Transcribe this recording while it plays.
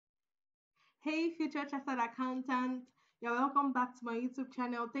Hey, future chartered accountant. You're welcome back to my YouTube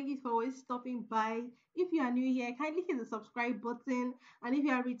channel. Thank you for always stopping by. If you are new here, kindly hit the subscribe button. And if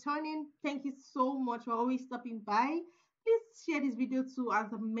you are returning, thank you so much for always stopping by. Please share this video to as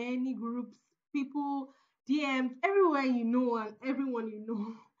many groups, people, DMs, everywhere you know, and everyone you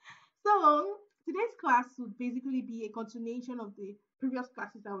know. So, today's class would basically be a continuation of the previous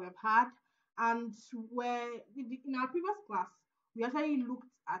classes that we have had. And where in our previous class, we actually looked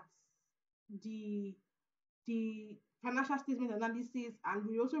at the the financial statement analysis, and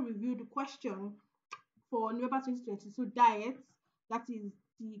we also reviewed the question for November 2022 diet, that is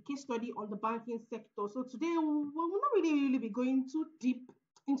the case study on the banking sector. So today we will not really be going too deep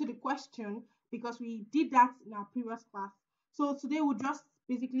into the question because we did that in our previous class. So today we'll just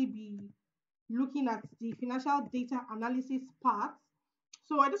basically be looking at the financial data analysis part.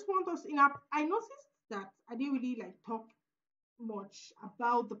 So I just want us in our I noticed that I didn't really like talk much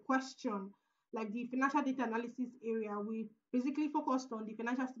about the question, like the financial data analysis area. We basically focused on the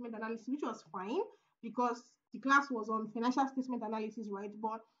financial statement analysis, which was fine because the class was on financial statement analysis, right?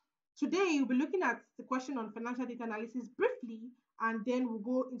 But today we'll be looking at the question on financial data analysis briefly, and then we'll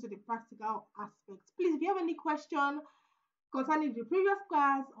go into the practical aspects. Please, if you have any question concerning the previous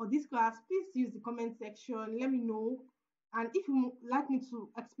class or this class, please use the comment section. Let me know. And if you like me to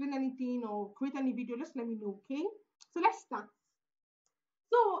explain anything or create any video, just let me know, okay? So let's start.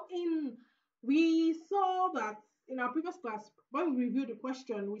 So in we saw that in our previous class, when we reviewed the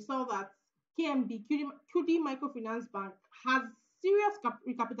question, we saw that KMB, QD Microfinance Bank, has serious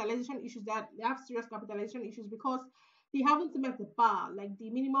recapitalization issues. That they have serious capitalization issues because they haven't met the bar, like the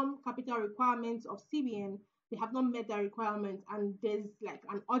minimum capital requirements of CBN. They have not met their requirements, and there's like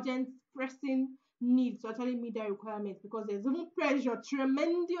an urgent, pressing need to actually meet their requirements because there's even pressure,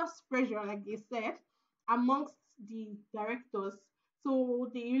 tremendous pressure, like they said, amongst the directors. So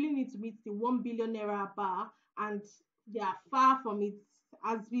they really need to meet the 1 billion naira bar, and they are far from it.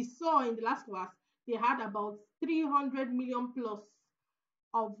 As we saw in the last class, they had about 300 million plus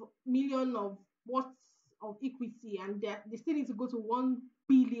of million of worth of equity, and they still need to go to 1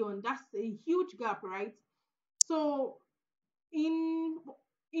 billion. That's a huge gap, right? So in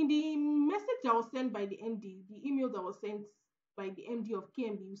in the message that was sent by the MD, the email that was sent by the MD of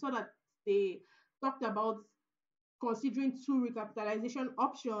KMB, we saw that they talked about considering two recapitalization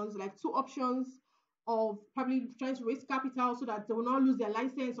options, like two options of probably trying to raise capital so that they will not lose their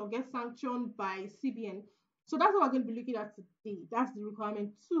license or get sanctioned by CBN. So that's what we're going to be looking at today. That's the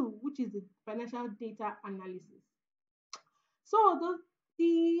requirement two, which is the financial data analysis. So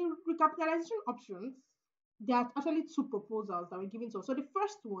the recapitalization options, there are actually two proposals that were given to us. So the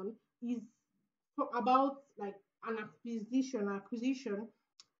first one is about like an acquisition,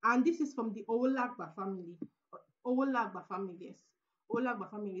 and this is from the Owolagba family. Owolagba family, yes. Owolagba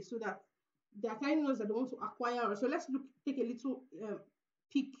family. So that they are telling us that they want to acquire. So let's take a little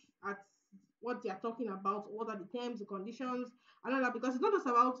peek at what they are talking about. What are the terms, the conditions, and all that. Because it's not just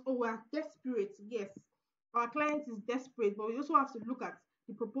about, oh, we are desperate. Yes, our client is desperate, but we also have to look at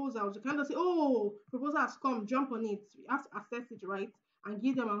the proposals. You can't just say, oh, proposal has come, jump on it. We have to assess it, right, and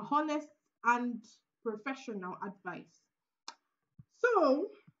give them an honest and professional advice.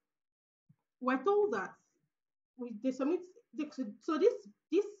 So we're told that they submit. So this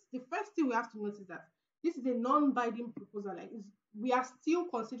the first thing we have to notice is that this is a non-binding proposal. Like we are still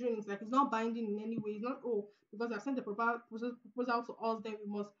considering it. Like it's not binding in any way. It's not, oh, because I've sent the proposal to us, then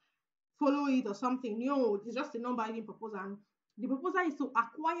we must follow it or something. No, it's just a non-binding proposal. And the proposal is to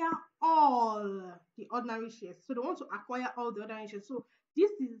acquire all the ordinary shares. So they want to acquire all the ordinary shares. So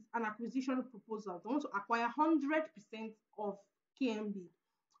this is an acquisition proposal. They want to acquire 100% of KMB.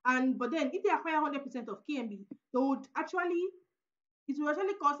 And but then if they acquire 100% of KMB, they would actually it will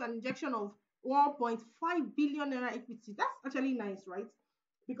actually cost an injection of 1.5 billion naira equity. That's actually nice, right?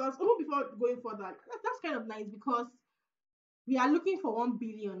 Because even before going further, that's kind of nice because we are looking for 1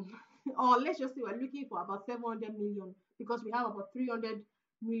 billion, or let's just say we're looking for about 700 million because we have about 300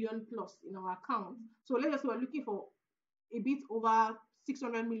 million plus in our account. So let's just say we're looking for a bit over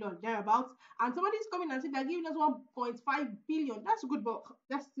 600 million thereabouts, and somebody's coming and saying they're giving us 1.5 billion. That's good, but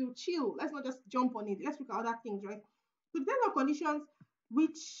let's still chill. Let's not just jump on it. Let's look at other things, right? So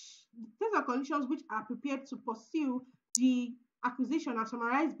which terms and conditions which are prepared to pursue the acquisition are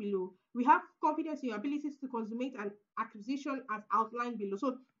summarized below. We have confidence in your abilities to consummate an acquisition as outlined below.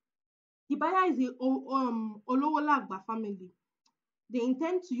 So the buyer is the Olowolagba family. They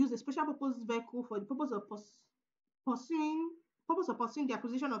intend to use a special purpose vehicle for the pursuing pursuing the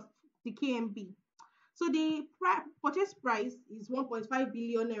acquisition of the KMB. So the purchase price is 1.5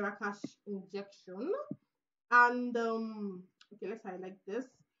 billion naira cash injection, and okay, let's highlight this.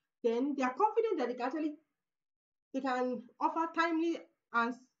 then they are confident that they can offer timely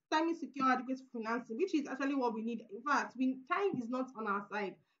and timely secure adequate financing, which is actually what we need. In fact, time is not on our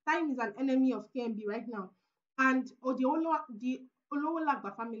side. Time is an enemy of KMB right now. And or the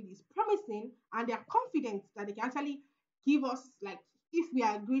Olowolagba family is promising and they are confident that they can actually give us, like, if we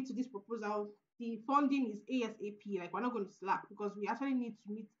agree to this proposal, the funding is ASAP. Like, we're not going to slack because we actually need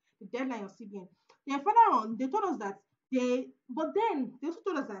to meet the deadline of CBN. Then further on, they told us that they also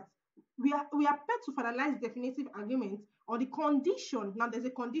told us that we are prepared to finalize definitive agreement on the condition. Now there's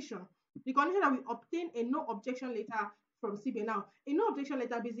a condition. The condition that we obtain a no objection letter from CBN. Now, a no objection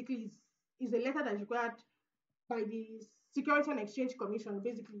letter basically is a letter that is required by the Security and Exchange Commission.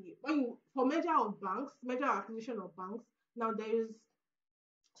 Basically, when you for merger or acquisition of banks, now there is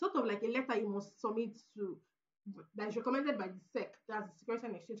sort of like a letter you must submit to that is recommended by the SEC, that's the Security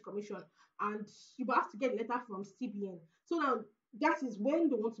and Exchange Commission, and you will have to get a letter from CBN. So now that is when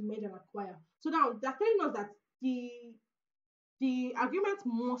they want to merge and acquire. So now they're telling us that the agreement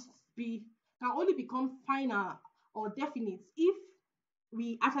must be can only become final or definite if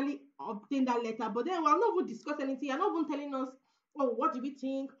we actually obtain that letter. But then we have not even discussed anything. You're not even telling us, oh, what do we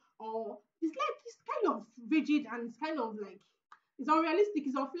think? Or it's kind of rigid and it's kind of like it's unrealistic,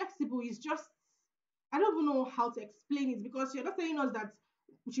 it's unflexible, it's just I don't even know how to explain it because you're not telling us that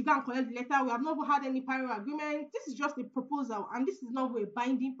we should go and collect the letter. We have not had any prior agreement. This is just a proposal, and this is not a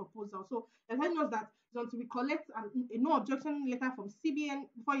binding proposal. So you're telling us that it's until we collect a no objection letter from CBN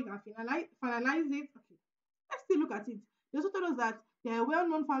before you can finalize it. Okay, let's still look at it. They also told us that they're a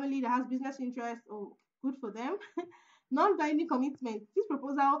well-known family that has business interests. Oh, good for them. Non-binding commitment. This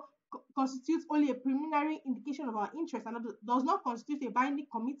proposal constitutes only a preliminary indication of our interest and does not constitute a binding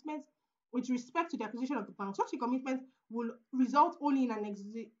commitment with respect to the acquisition of the bank. Such a commitment will result only in an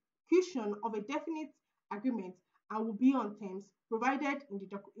execution of a definite agreement and will be on terms provided in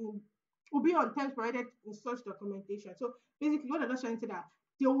the will be on terms provided in such documentation. So basically, what I'm just trying to say that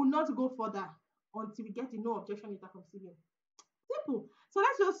they will not go further until we get the no objection letter from CBN. Simple. So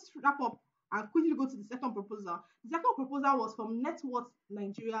let's just wrap up and quickly go to the second proposal. The second proposal was from Network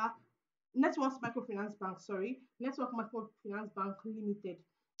Microfinance Bank, Network Microfinance Bank Limited.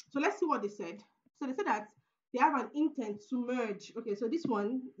 So let's see what they said. So they said that they have an intent to merge. Okay, so this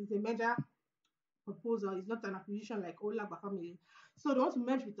one is a merger proposal. It's not an acquisition like Olagba family. So they want to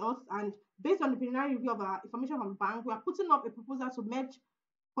merge with us, and based on the preliminary review of our information from the bank, we are putting up a proposal to merge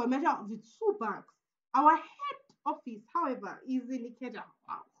for a merger of the two banks. Our head office, however, is in Ikeja.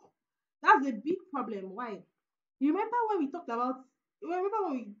 Wow, that's a big problem. Why? You remember when we talked about? You remember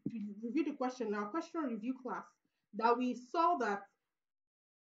when we reviewed the question, our question review class, that we saw that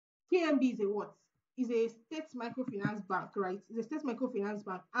KMB is a what? Is a state microfinance bank, right? It's a state microfinance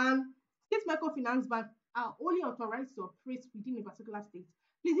bank, and state microfinance bank are only authorized to operate within a particular state.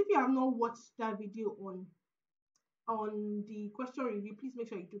 Please, if you have not watched that video on the question review, please make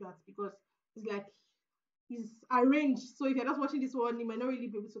sure you do that because it's like it's arranged. So if you're just watching this one, you might not really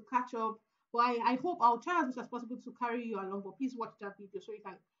be able to catch up. But I hope I'll try as much as possible to carry you along. But please watch that video so you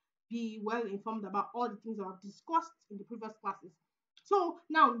can be well informed about all the things that I've discussed in the previous classes. So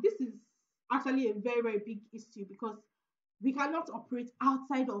now this is actually a very, very big issue because we cannot operate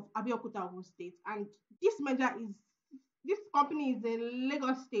outside of Abeokuta Ogun State. And this company is in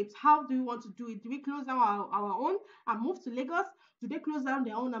Lagos State. How do we want to do it? Do we close down our own and move to Lagos? Do they close down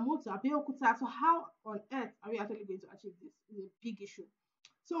their own and move to Abeokuta? So how on earth are we actually going to achieve this? It's a big issue.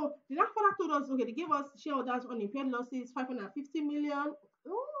 So the last father told us, okay, they gave us shareholders on impaired losses, 550 million.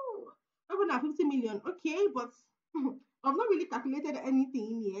 Oh, 550 million. Okay, but I've not really calculated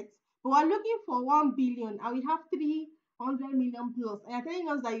anything yet. But we're looking for 1 billion and we have 300 million plus. And you're telling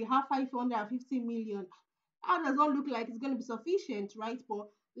us that you have 550 million. That does not look like it's going to be sufficient, right? But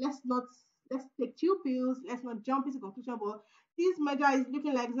let's take two pills. Let's not jump into conclusion. But this mega is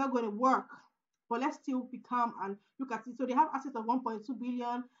looking like it's not going to work. But let's still be calm and look at it. So they have assets of 1.2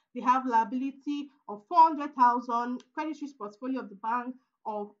 billion. They have liability of 400,000. Credit risk portfolio of the bank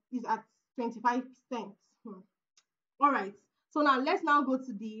is at 25%. All right. So now let's now go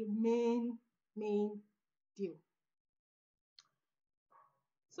to the main deal.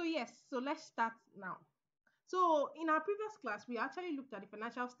 So yes, so let's start now. So in our previous class, we actually looked at the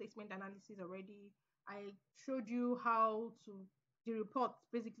financial statement analysis already. I showed you how to the report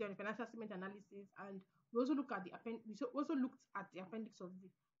basically on the financial statement analysis, and we also looked at the appendix of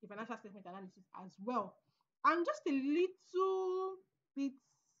the financial statement analysis as well. And just a little bit,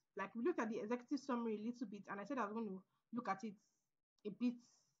 like we looked at the executive summary a little bit, and I said I was going to look at it a bit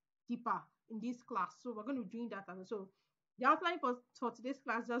deeper in this class. So we're going to be doing that as well. So the outline for today's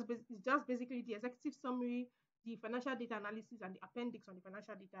class is just basically the executive summary, the financial data analysis and the appendix on the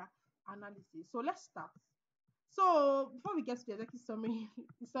financial data analysis. So let's start. So before we get to the executive summary,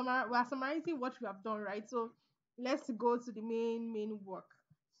 we are summarizing what we have done, right? So let's go to the main work.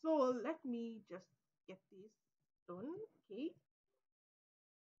 So let me just get this done. Okay.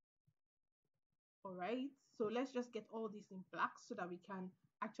 All right. So let's just get all this in black so that we can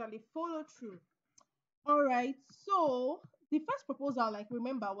actually follow through. All right. So the first proposal, like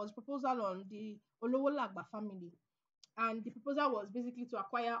remember, was proposal on the Olowolagba family. And the proposal was basically to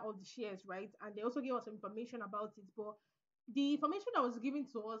acquire all the shares, right? And they also gave us some information about it. But the information that was given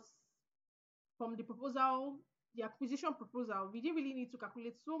to us from the proposal, the acquisition proposal, we didn't really need to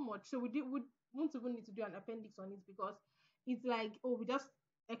calculate so much. So we won't even need to do an appendix on it because it's like, oh, we just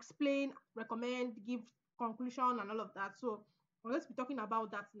explain, recommend, give conclusion and all of that. So let's be talking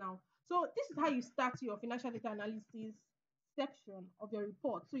about that now. So this is how you start your financial data analysis section of your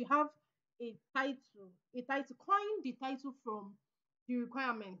report. So you have a title, coin the title from the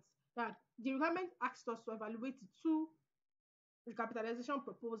requirements that the requirement asks us to evaluate the two recapitalization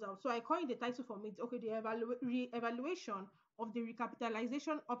proposal. So I coined the title from it. Okay, the re-evaluation of the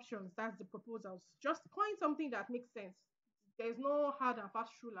recapitalization options. That's the proposals. Just coin something that makes sense. There's no hard and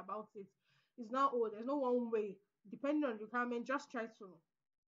fast rule about it. It's not, oh, there's no one way. Depending on the requirement, just try to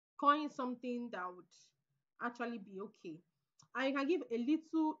coin something that would actually be okay. I can give a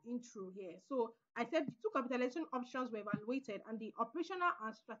little intro here. So I said the two capitalization options were evaluated and the operational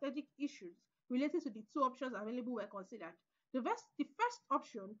and strategic issues related to the two options available were considered. The first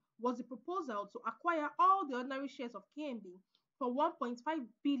option was the proposal to acquire all the ordinary shares of KMB for 1.5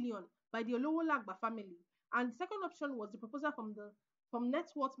 billion by the Olowolagba family. And the second option was the proposal from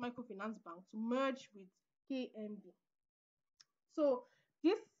Networth Microfinance Bank to merge with KMB. So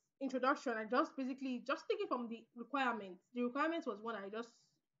this introduction, I just basically just take it from the requirements. The requirements was what I just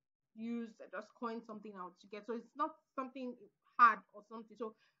used, I just coined something out to get. So it's not something hard or something.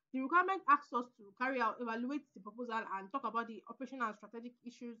 So the requirement asks us to carry out, evaluate the proposal and talk about the operational and strategic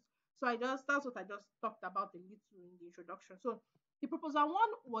issues. So that's what I just talked about a little in the introduction. So the proposal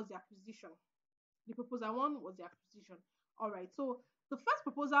one was the acquisition. The proposal one was the acquisition. All right. So the first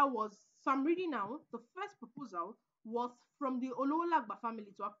proposal was, so I'm reading now. The first proposal was from the Olowolagba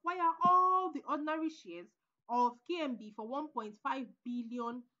family to acquire all the ordinary shares of KMB for 1.5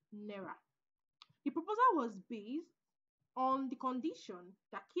 billion naira. The proposal was based on the condition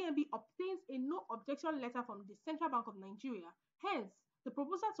that KMB obtains a no objection letter from the Central Bank of Nigeria. Hence, the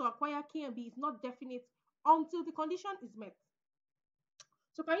proposal to acquire KMB is not definite until the condition is met.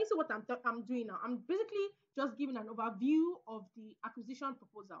 So can you see what I'm doing now? I'm basically just giving an overview of the acquisition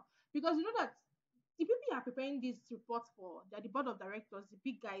proposal because you know that the people who are preparing this report for, they're the board of directors, the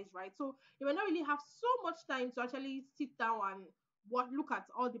big guys, right? So they may not really have so much time to actually sit down and look at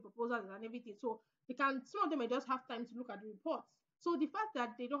all the proposals and everything. So some of them may just have time to look at the reports. So the fact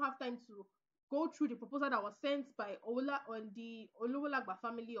that they don't have time to go through the proposal that was sent by Ola on the Olowolagba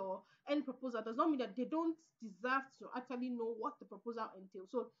family or any proposal does not mean that they don't deserve to actually know what the proposal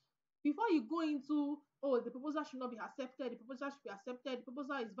entails. So before you go into, oh, the proposal should not be accepted, the proposal should be accepted, the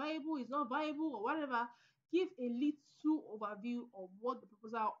proposal is viable, is not viable, or whatever, give a little overview of what the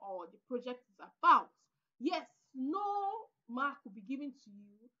proposal or the project is about. Yes, no mark will be given to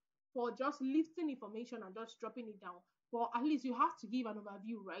you for just lifting information and just dropping it down. But at least you have to give an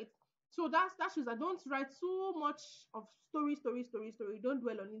overview, right? So that shows that don't write too much of story. Don't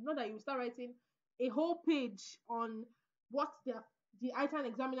dwell on it. Not that you start writing a whole page on what the ICAN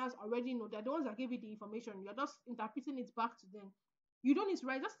examiners already know. They're the ones that gave you the information. You're just interpreting it back to them. You don't need to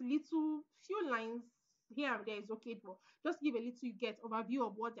write just a little few lines here and there is okay, but just give a little you get overview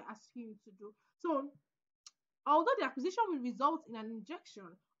of what they're asking you to do. So although the acquisition will result in an injection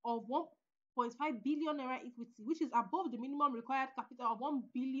of 1.5 billion naira equity, which is above the minimum required capital of 1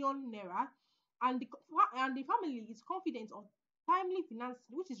 billion naira, and the family is confident of timely financing,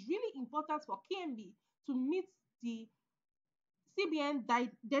 which is really important for KMB to meet the CBN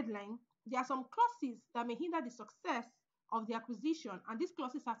deadline. There are some clauses that may hinder the success of the acquisition, and these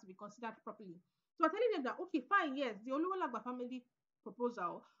clauses have to be considered properly. So I'm telling them that, okay, fine, yes, the Olowolagba family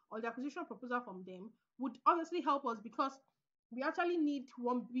proposal or the acquisition proposal from them would obviously help us because we actually need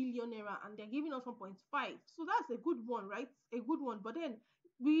 1 billion naira and they're giving us 1.5. So that's a good one, right? A good one. But then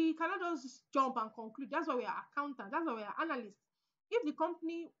we cannot just jump and conclude. That's why we are accountants. That's why we are analysts. If the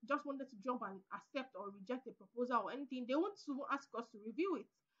company just wanted to jump and accept or reject a proposal or anything, they want to ask us to review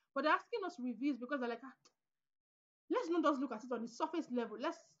it. But they're asking us to review it because they're like, let's not just look at it on the surface level.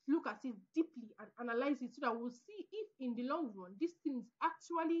 Let's look at it deeply and analyze it so that we'll see if in the long run this thing is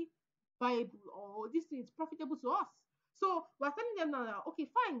actually viable or this thing is profitable to us. So we're telling them now that, okay,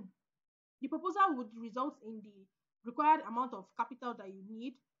 fine. The proposal would result in the required amount of capital that you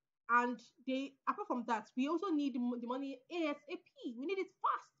need. And they, apart from that, we also need the money ASAP. We need it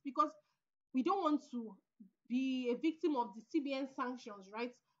fast because we don't want to be a victim of the CBN sanctions,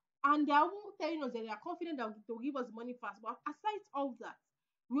 right? And they are all telling us that they are confident that they'll give us money fast. But aside all that,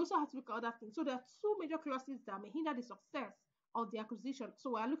 we also have to look at other things. So there are two major clauses that may hinder the success of the acquisition.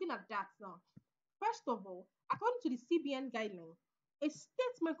 So we are looking at that now. First of all, according to the CBN guideline, a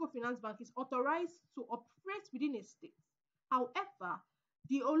state microfinance bank is authorized to operate within a state. However,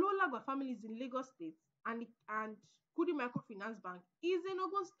 the Ololagba family is in Lagos State and Kudi Microfinance Bank is in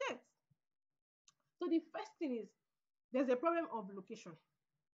Ogun State. So the first thing is there's a problem of location.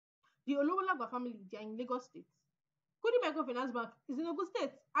 The Olowolagba family, they are in Lagos State. Kudi Microfinance Bank is in Ogun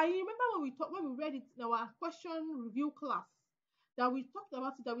State. I remember when we read it in our question review class that we talked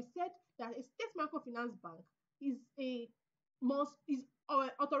about it, that we said that a state microfinance bank is a must is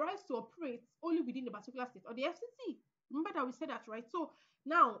authorized to operate only within the particular state or the FCT. Remember that we said that, right? So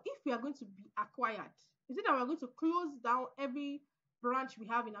now, if we are going to be acquired, is it that we're going to close down every branch we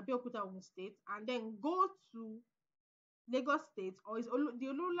have in Abeokuta, Ogun State, and then go to Lagos State, or is the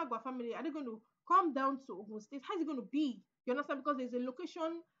Ololagba family, are they going to come down to Ogun State? How is it going to be? You understand? Because there's a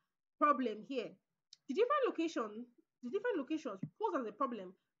location problem here. The different location, the different locations pose as a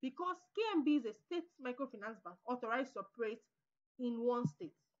problem because KMB is a state microfinance bank authorized to operate in one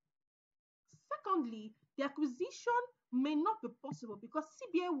state. Secondly, the acquisition may not be possible because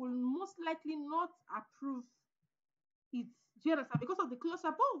CBA will most likely not approve it. Do you understand? Because of the clause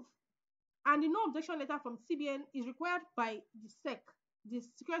above. And the no objection letter from CBN is required by the SEC, the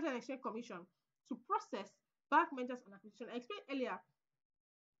Security and Exchange Commission, to process bank mergers and acquisition. I explained earlier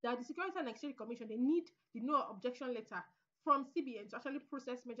that the Security and Exchange Commission, they need the no objection letter from CBN to actually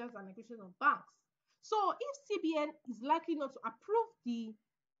process mergers and acquisition of banks. So if CBN is likely not to approve the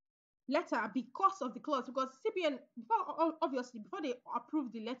letter because of the clause, because CBN, before they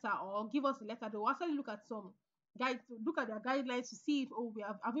approve the letter or give us the letter, they will actually look at some look at their guidelines to see if, oh,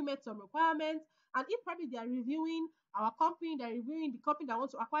 have we met some requirements, and if probably they are reviewing our company, they're reviewing the company that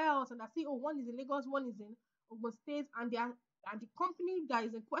wants to acquire us, and I see, oh, one is in Lagos, one is in Ogun State, and the company that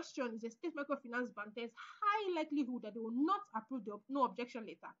is in question is a state microfinance bank, there's high likelihood that they will not approve the no objection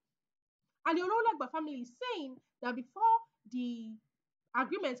letter. And the Ololagba family is saying that before the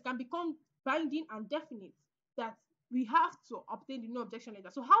agreements can become binding and definite, that we have to obtain the no objection letter.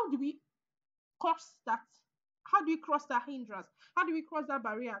 So how do we cross that? How do we cross that hindrance? How do we cross that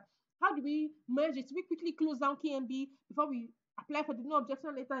barrier? How do we merge it? Do we quickly close down KMB before we apply for the no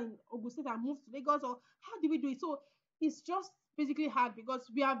objection letter in Ogun State and move to Lagos? Or how do we do it? So it's just basically hard because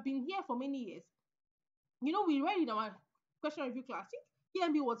we have been here for many years. You know, we read in our question review class, I think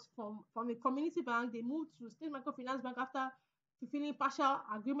KMB was from a community bank. They moved to State Microfinance Bank after fulfilling partial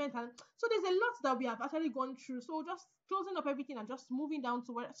agreement. And so there's a lot that we have actually gone through. So just closing up everything and just moving down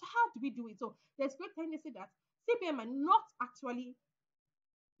to where. So how do we do it? So there's great tendency that CBN might not actually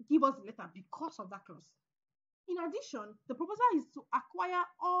give us the letter because of that clause. In addition, the proposal is to acquire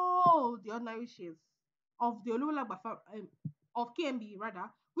all the ordinary shares of the Olulagba of KMB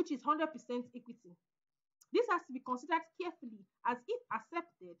rather, which is 100% equity. This has to be considered carefully as if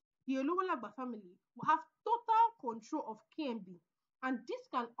accepted, the Olowolagba family will have total control of KMB, and this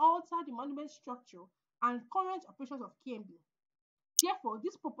can alter the management structure and current operations of KMB. Therefore,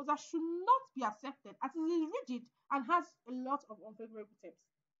 this proposal should not be accepted as it is rigid and has a lot of unfavorable terms.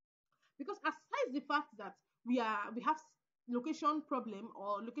 Because aside the fact that we have location problem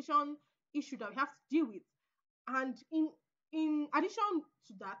or location issue that we have to deal with, and in addition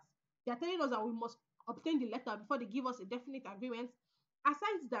to that, they are telling us that we must obtain the letter before they give us a definite agreement.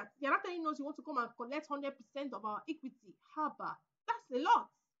 Aside that, they are not telling us you want to come and collect 100% of our equity. Haba, that's a lot.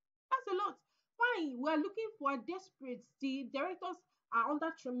 That's a lot. Fine, we are looking for a desperate. The directors are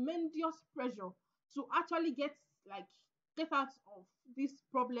under tremendous pressure to actually get out of this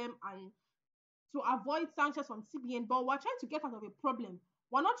problem and to avoid sanctions from CBN. But we're trying to get out of a problem.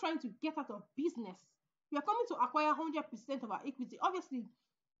 We're not trying to get out of business. We are coming to acquire 100% of our equity. Obviously,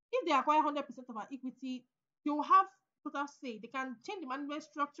 if they acquire 100% of our equity, they will have total say. They can change the management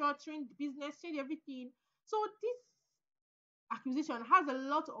structure, change the business, change everything. So this acquisition has a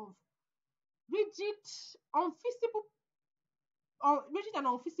lot of rigid, unfeasible, rigid and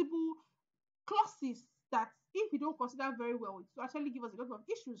unfeasible clauses that, if we don't consider very well, it will actually give us a lot of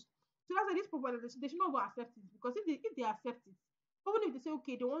issues. So that's why this proposal, they should not accept it, because if they accept it, even if they say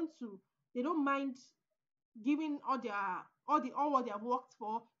okay, they don't mind giving all what they have worked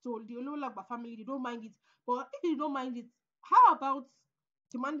for to the Ololagba family, they don't mind it. But if they don't mind it, how about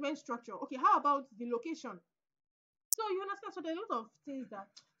the management structure? Okay, how about the location? So you understand? So there are a lot of things that,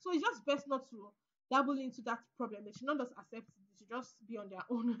 so it's just best not to dabble into that problem. They should not just accept it. They should just be on their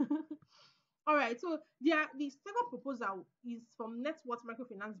own. All right. So the second proposal is from Networth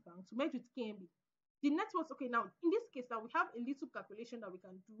Microfinance Bank to merge with KMB. The networks, okay, now in this case, now we have a little calculation that we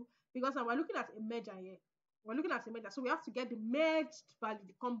can do because now we're looking at a merger here. We're looking at a merger, so we have to get the merged value,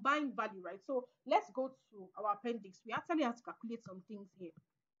 the combined value, right? So let's go to our appendix. We actually have to calculate some things here.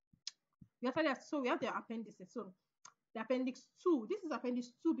 We actually have, so we have the appendices. So the appendix 2. This is appendix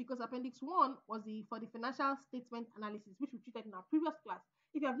 2 because appendix 1 was the for the financial statement analysis, which we treated in our previous class.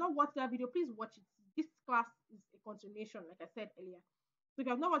 If you have not watched that video, please watch it. This class is a continuation, like I said earlier. So if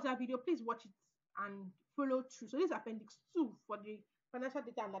you have not watched that video, please watch it and follow through. So this is appendix 2 for the financial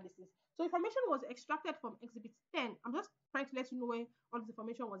data analysis. So information was extracted from exhibit 10. I'm just trying to let you know where all this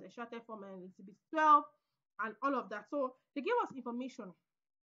information was extracted from exhibit 12 and all of that. So they gave us information,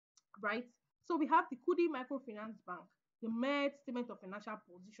 right? So we have the Kudi Microfinance Bank, the merged statement of financial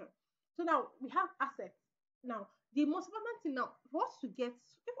position. So now we have assets. Now, the most important thing now for us to get,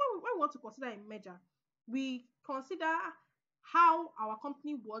 if when we want to consider a merger, we consider how our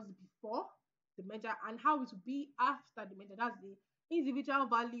company was before the merger and how it will be after the merger. That's the individual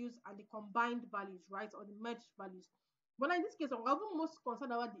values and the combined values, right? Or the merged values. But in this case, we're even most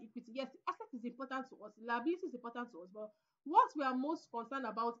concerned about the equity. Yes, the asset is important to us, liability is important to us, but what we are most concerned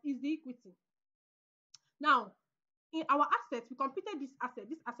about is the equity. Now, in our assets, we computed this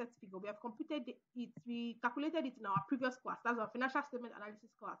asset figure. We have computed it, we calculated it in our previous class. That's our financial statement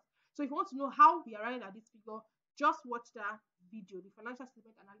analysis class. So if you want to know how we arrived at this figure, just watch that video, the financial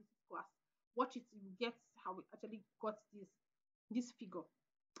statement analysis class. Watch it, you get how we actually got this figure.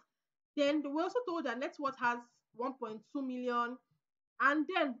 Then we also told that net worth has 1.2 million, and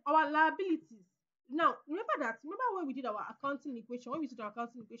then our liabilities. Now, remember when we did our accounting equation, when we did our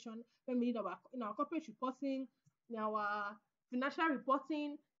in our corporate reporting, in our financial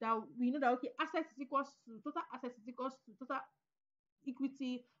reporting, that we know that okay, assets is equals to total assets is equals to total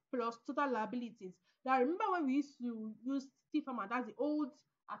equity plus total liabilities. Now, remember when we used to use T format, that's the old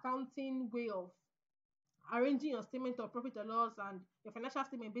accounting way of arranging your statement of profit and loss and your financial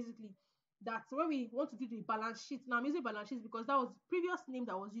statement basically. That's when we want to do the balance sheet. Now I'm using balance sheet because that was the previous name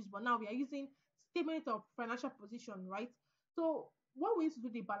that was used, but now we are using statement of financial position, right? So when we used to do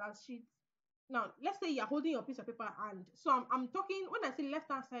the balance sheet, now let's say you're holding your piece of paper, and so I'm talking when I say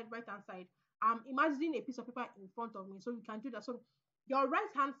left hand side, right hand side, I'm imagining a piece of paper in front of me. So you can do that. So your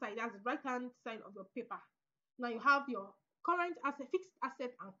right hand side, that's the right hand side of your paper. Now you have your current asset, fixed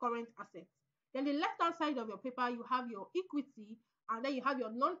asset, and current asset. Then the left hand side of your paper, you have your equity, and then you have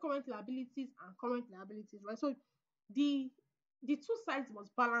your non-current liabilities and current liabilities, right? So the the two sides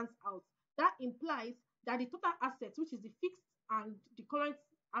must balance out. That implies that the total assets, which is the fixed and the current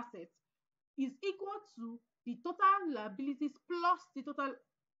assets, is equal to the total liabilities plus the total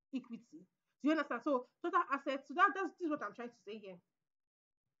equity. Do you understand? So total assets, so that's this is what I'm trying to say here.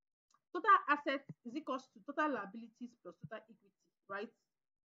 Total assets is equals to total liabilities plus total equity, right?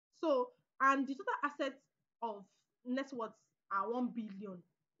 So, and the total assets of net worth are 1 billion,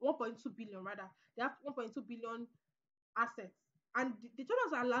 1.2 billion rather. They have 1.2 billion assets. And the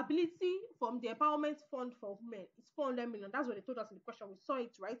totals are liability from the empowerment fund for women. It's 400 million. That's what they told us in the question. We saw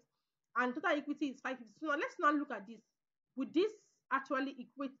it, right? And total equity is 550. So now let's now look at this. Would this actually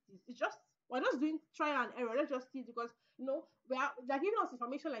equate this? It's just we're just doing trial and error. Let's just see because they're giving us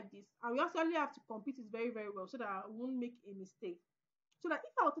information like this, and we actually have to compute it very, very well so that we won't make a mistake. So that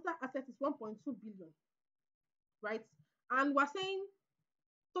if our total asset is 1.2 billion, right? And we're saying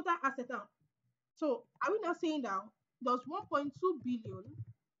total asset now. So are we now saying that does 1.2 billion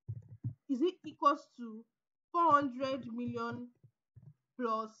is it equals to 400 million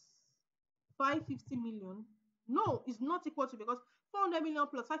plus 550 million? No, it's not equal to because 400 million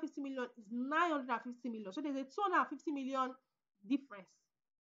plus 550 million is 950 million. So there's a 250 million difference.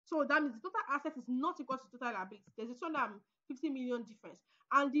 So that means the total asset is not equal to total liability. There's a 250 million difference.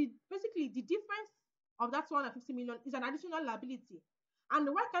 And basically the difference of that 250 million is an additional liability. And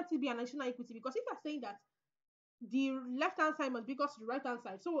why can't it be an additional equity? Because if you're saying that the left hand side must be equal to the right hand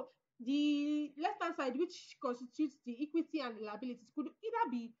side, so the left hand side, which constitutes the equity and the liabilities, could either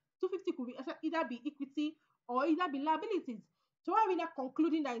be 250 could be either be equity or either be liabilities. So why are we not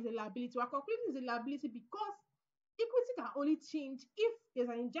concluding that is a liability? We're concluding it's a liability because equity can only change if there's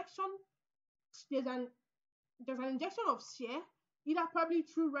an injection, there's an injection of share, either probably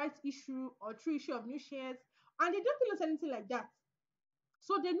through rights issue or through issue of new shares, and they don't tell us anything like that.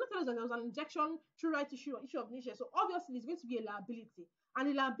 So they not tell us that there was an injection through right issue or issue of new shares. So obviously it's going to be a liability, and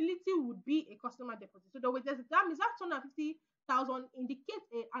the liability would be a customer deposit. So that means that 250 thousand indicates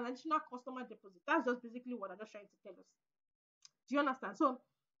an additional customer deposit. That's just basically what I'm just trying to tell us. Do you understand? So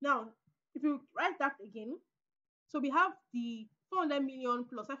now, if you write that again, so we have the 400 million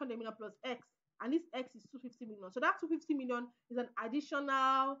plus 500 million plus X, and this X is 250 million. So that 250 million is an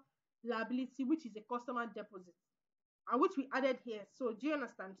additional liability, which is a customer deposit, and which we added here. So do you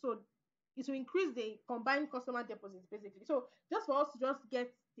understand? So it will increase the combined customer deposits basically. So just for us to just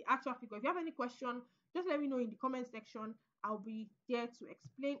get the actual figure. If you have any question, just let me know in the comment section. I'll be there to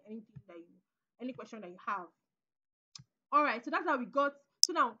explain any question that you have. All right, so that's how we got.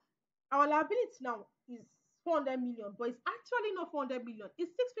 So now our liability now is 400 million, but it's actually not 400 million,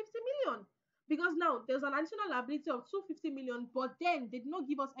 it's 650 million. Because now there's an additional liability of 250 million, but then they did not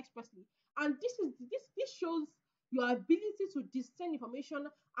give us expressly. And this shows your ability to discern information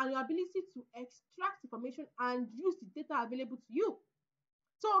and your ability to extract information and use the data available to you.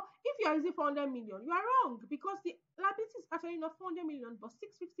 So if you are using 400 million, you are wrong because the liability is actually not 400 million but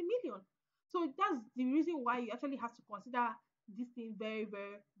 650 million. So that's the reason why you actually have to consider this thing very,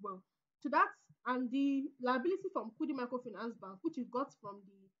 very well. So that's and the liability from Kudi Microfinance Bank, which you got from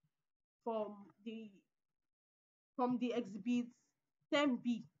the exhibit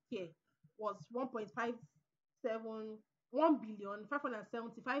 10B here, was 1.57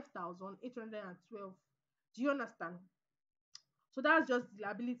 1,575,812. Do you understand? So that's just the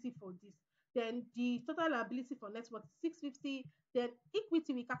liability for this. Then the total liability for net worth 650. Then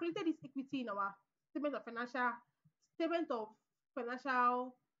equity, we calculated this equity in our statement of financial statement of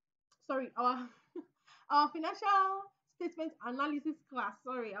financial sorry, our our financial statement analysis class.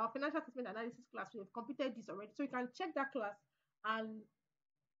 Sorry, our financial statement analysis class. We have completed this already. So you can check that class and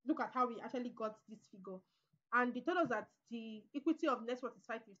look at how we actually got this figure. And they told us that the equity of net worth is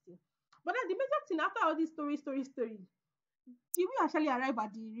 550. But then the major thing after all this story, did we actually arrive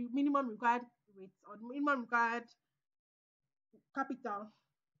at the minimum required rate or the minimum required capital?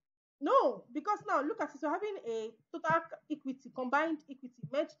 No, because now look at it. So having a total equity, combined equity,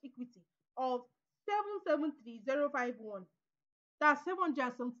 merged equity of 773,051. That's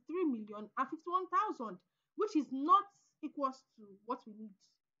 773,051,000, which is not equals to what we need.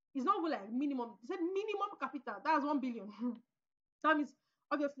 It's not even like minimum. It said minimum capital. That's 1 billion. That means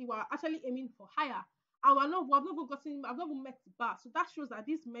obviously we're actually aiming for higher. And we've not even gotten, I've not even met the bar. So that shows that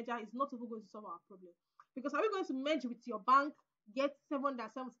this merger is not even going to solve our problem. Because are we going to merge with your bank, get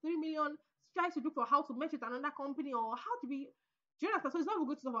 773 million, try to look for how to merge with another company, or how to be, do you understand? So it's not even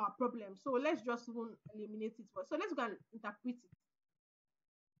going to solve our problem. So let's just even eliminate it. So let's go and interpret it.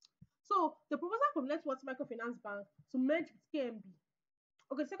 So the proposal from Network Microfinance Bank to merge with KMB.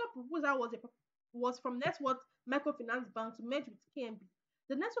 Okay, the second proposal was from Network Microfinance Bank to merge with KMB.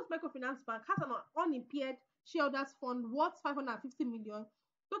 The Network Microfinance Bank has an unimpaired shareholders fund worth 550 million,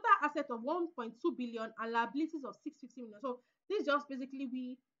 total assets of 1.2 billion, and liabilities of 650 million. So this is just basically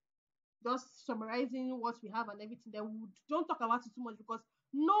we just summarizing what we have and everything. Then we don't talk about it too much because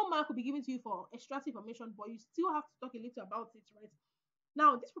no mark will be given to you for extra information, but you still have to talk a little about it, right?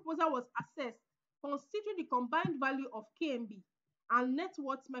 Now, this proposal was assessed considering the combined value of KMB and Net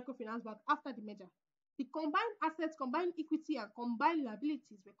Worth Microfinance Bank after the merger. The combined assets, combined equity, and combined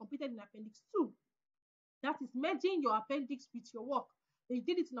liabilities were completed in Appendix 2. That is merging your appendix with your work. We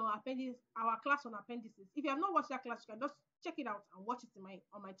did it in our class on appendices. If you have not watched that class, you can just check it out and watch it on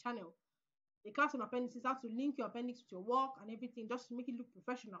my channel. The class on appendices, how to link your appendix with your work and everything, just to make it look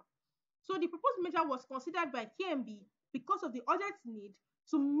professional. So the proposed measure was considered by KMB because of the urgent need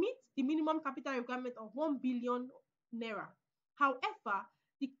to meet the minimum capital requirement of 1 billion naira. However,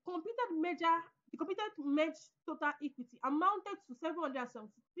 the completed merged total equity amounted to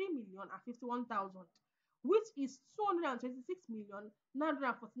 773,051,000, which is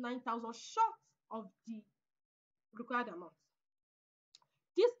 226,949,000 short of the required amount.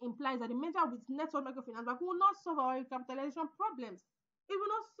 This implies that the merger with Network Microfinance Bank will not solve our recapitalization problems. It will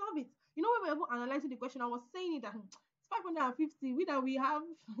not solve it. You know, when we were even analyzing the question, I was saying it that it's 550, we have.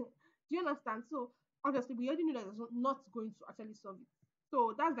 Do you understand? So obviously, we already knew that it's not going to actually solve it.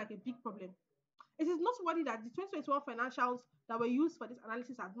 So that's like a big problem. It is noteworthy that the 2021 financials that were used for this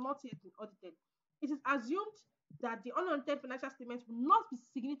analysis have not yet been audited. It is assumed that the unaudited financial statements will not be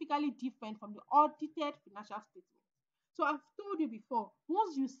significantly different from the audited financial statements. So I've told you before,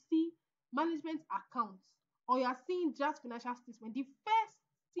 once you see management accounts or you are seeing draft financial statement, the first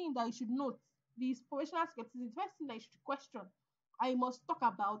thing that you should note, the professional skepticism, the first thing that you should question, I must talk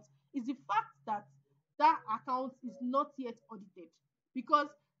about, is the fact that that account is not yet audited. Because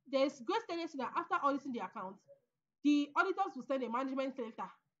there's great tendency that after auditing the accounts, the auditors will send a management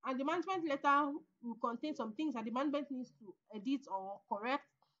letter, and the management letter will contain some things that the management needs to edit or correct.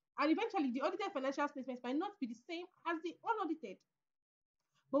 And eventually, the audited financial statements might not be the same as the unaudited.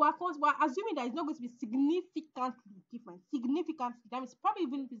 But we're assuming that it's not going to be significantly different. Significantly. That means probably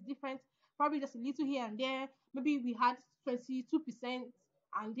even if it's different, probably just a little here and there. Maybe we had 22%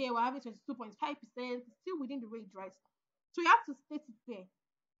 and there we're having 22.5%, still within the range, right? So you have to state it there.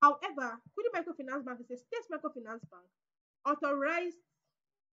 However, Kudi Microfinance Bank is a state microfinance bank authorized.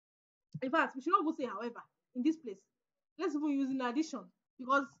 In fact, we should not even say however in this place. Let's even use in addition,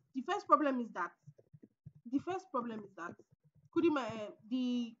 because the first problem is that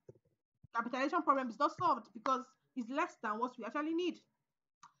the capitalization problem is not solved because it's less than what we actually need.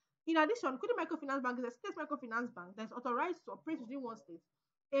 In addition, Kudi Microfinance Bank is a state microfinance bank that is authorized to operate within one state.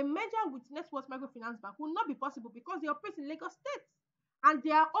 A merger with Network Microfinance Bank will not be possible because they operate in Lagos State and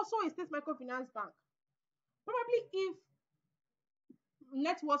they are also a state microfinance bank. Probably if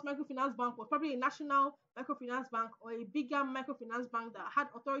Network Microfinance Bank was probably a national microfinance bank or a bigger microfinance bank that had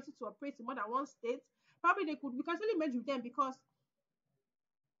authority to operate in more than one state, probably we can really merge with them because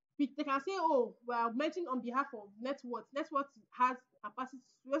they can say, oh, we are merging on behalf of Network. Network has capacity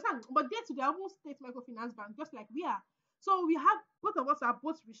to understand, but they to their own state microfinance bank, just like we are. So we have both of us are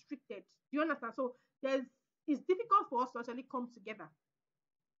both restricted. Do you understand? So there's it's difficult for us to actually come together.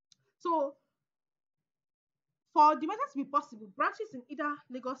 So for the merger to be possible, branches in either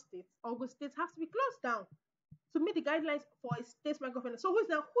Lagos State or Ogun State have to be closed down to meet the guidelines for a state microfinance. So who is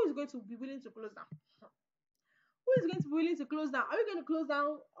going to be willing to close down? Who is going to be willing to close down? Are we going to close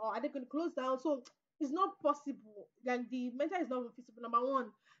down or are they going to close down? So it's not possible. Like the mentor is not feasible. Number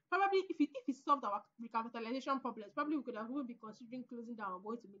one, probably if it solved our recapitalization problems, probably we could have even be considering closing down or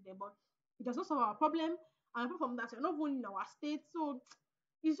going to meet them. But it does not solve our problem. And apart from that, we're not even in our state. So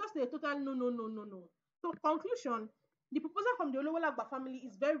it's just a total no, no, no, no, no. So conclusion, the proposal from the Olowolagba family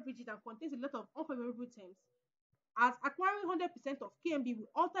is very rigid and contains a lot of unfavorable terms. As acquiring 100% of KMB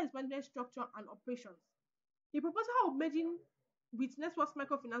will alter its management structure and operations. The proposal of merging with Networks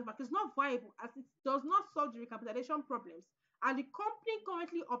Microfinance Bank is not viable as it does not solve the recapitalization problems, and the company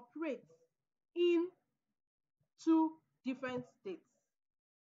currently operates in two different states.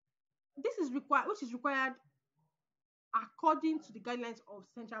 This is required, which is required according to the guidelines of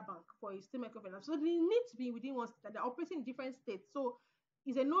central bank for a state microfinance. So they need to be within one state that they're operating in different states. So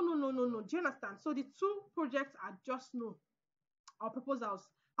it's a no, no, no, no, no. Do you understand? So the two projects are just no, our proposals.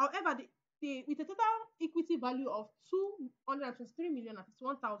 However, with a total equity value of 223 million and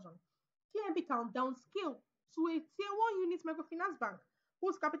 51,000, KMB can downscale to a tier 1 unit microfinance bank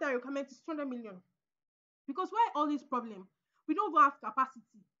whose capital requirement is 200 million. Because why all this problem? We don't even have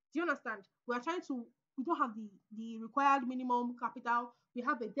capacity. Do you understand? We don't have the required minimum capital. We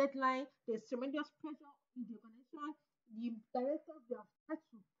have a deadline. There's tremendous pressure in the organization. The directors, they have tried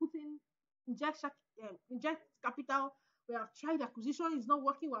to put in inject capital. We have tried acquisition, it's not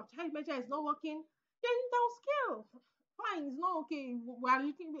working. We have tried merger, it's not working. Then downscale. Fine, it's not okay. We're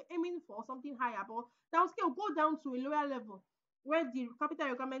aiming for something higher, but downscale, go down to a lower level where the capital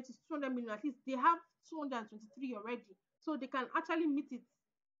requirement is 200 million. At least they have 223 already, so they can actually meet it.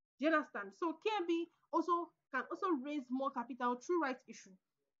 Do you understand? So KMB can also raise more capital through rights issue.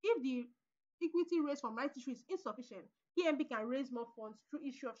 If the equity raised from rights issue is insufficient, KMB can raise more funds through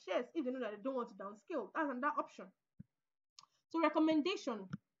issue of shares if they know that they don't want to downscale. That's another option. So recommendation,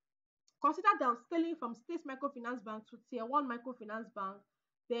 consider downscaling from state microfinance bank to tier 1 microfinance bank.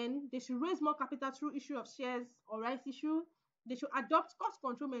 Then they should raise more capital through issue of shares or rights issue. They should adopt cost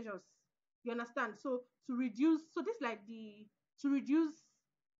control measures. You understand? So to reduce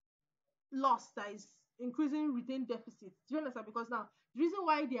loss that is increasing retained deficit. Do you understand? Because now the reason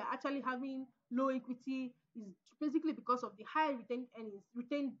why they are actually having low equity is basically because of the high retained earnings,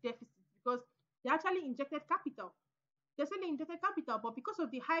 retained deficit, because they actually injected capital. They said they injected capital, but because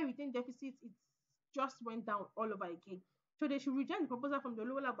of the high retained deficit, it just went down all over again. So they should reject the proposal from the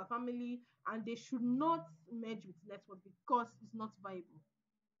Olowolagba family and they should not merge with Network because it's not viable.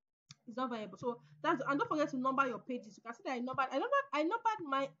 It's not viable. So that's, and don't forget to number your pages. You can see that I numbered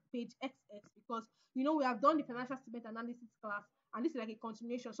my page XX because we have done the financial statement analysis class and this is like a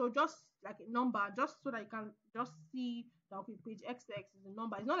continuation. So just like a number, just so that you can just see that okay, page XX is a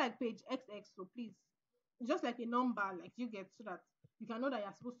number. It's not like page XX, so please. It's just like a number, like you get, so that you can know that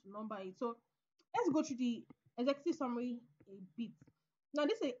you're supposed to number it. So let's go through the executive summary a bit. Now,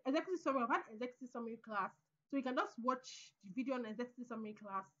 this is executive summary. I've had executive summary class, so you can just watch the video on executive summary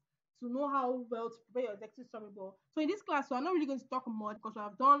class to know how well to prepare your executive summary. But so in this class, so I'm not really going to talk much because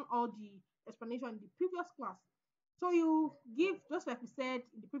I've done all the explanation in the previous class. So you give, just like we said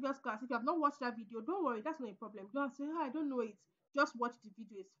in the previous class, if you have not watched that video, don't worry, that's not a problem. Don't say, I don't know it. Just watch the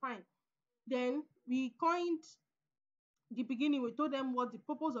video, it's fine. Then we coined the beginning, we told them what the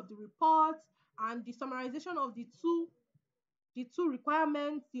purpose of the report and the summarization of the two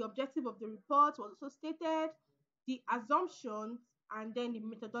requirements, the objective of the report was also stated, the assumptions, and then the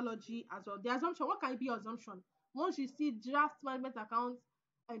methodology as well. The assumption, what can be assumption? Once you see draft management accounts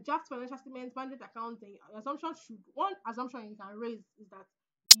and draft financial statements, management accounts, then assumption should one assumption you can raise is that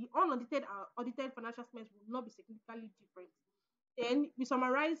the unaudited and audited financial statements will not be significantly different. Then we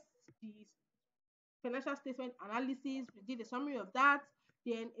summarize the financial statement analysis, we did a summary of that,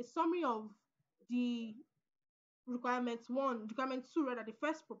 then a summary of the requirement one, requirement two, rather the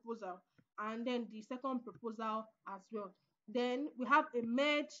first proposal, and then the second proposal as well. Then we have a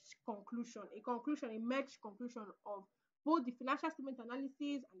merged conclusion, a merged conclusion of both the financial statement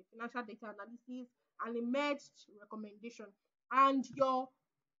analysis and the financial data analysis, and a merged recommendation. And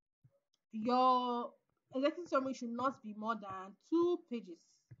your executive summary should not be more than 2 pages.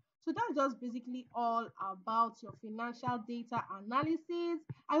 So that's just basically all about your financial data analysis.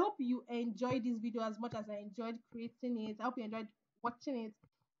 I hope you enjoyed this video as much as I enjoyed creating it. I hope you enjoyed watching it.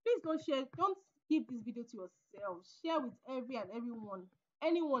 Please don't keep this video to yourself. Share with every and everyone,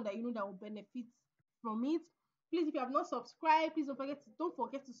 anyone that you know that will benefit from it. Please, if you have not subscribed, please don't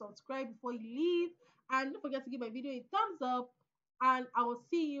forget to subscribe before you leave, and don't forget to give my video a thumbs up, and I will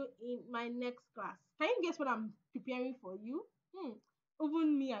see you in my next class. Can you guess what I'm preparing for you?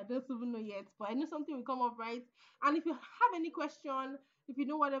 Even me, I don't even know yet, but I know something will come up, right? And if you have any question, if you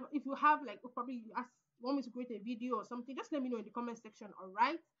know whatever, if you have like probably you ask, want me to create a video or something, just let me know in the comment section, all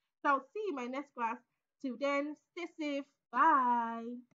right? So I'll see you in my next class. Till then, stay safe. Bye.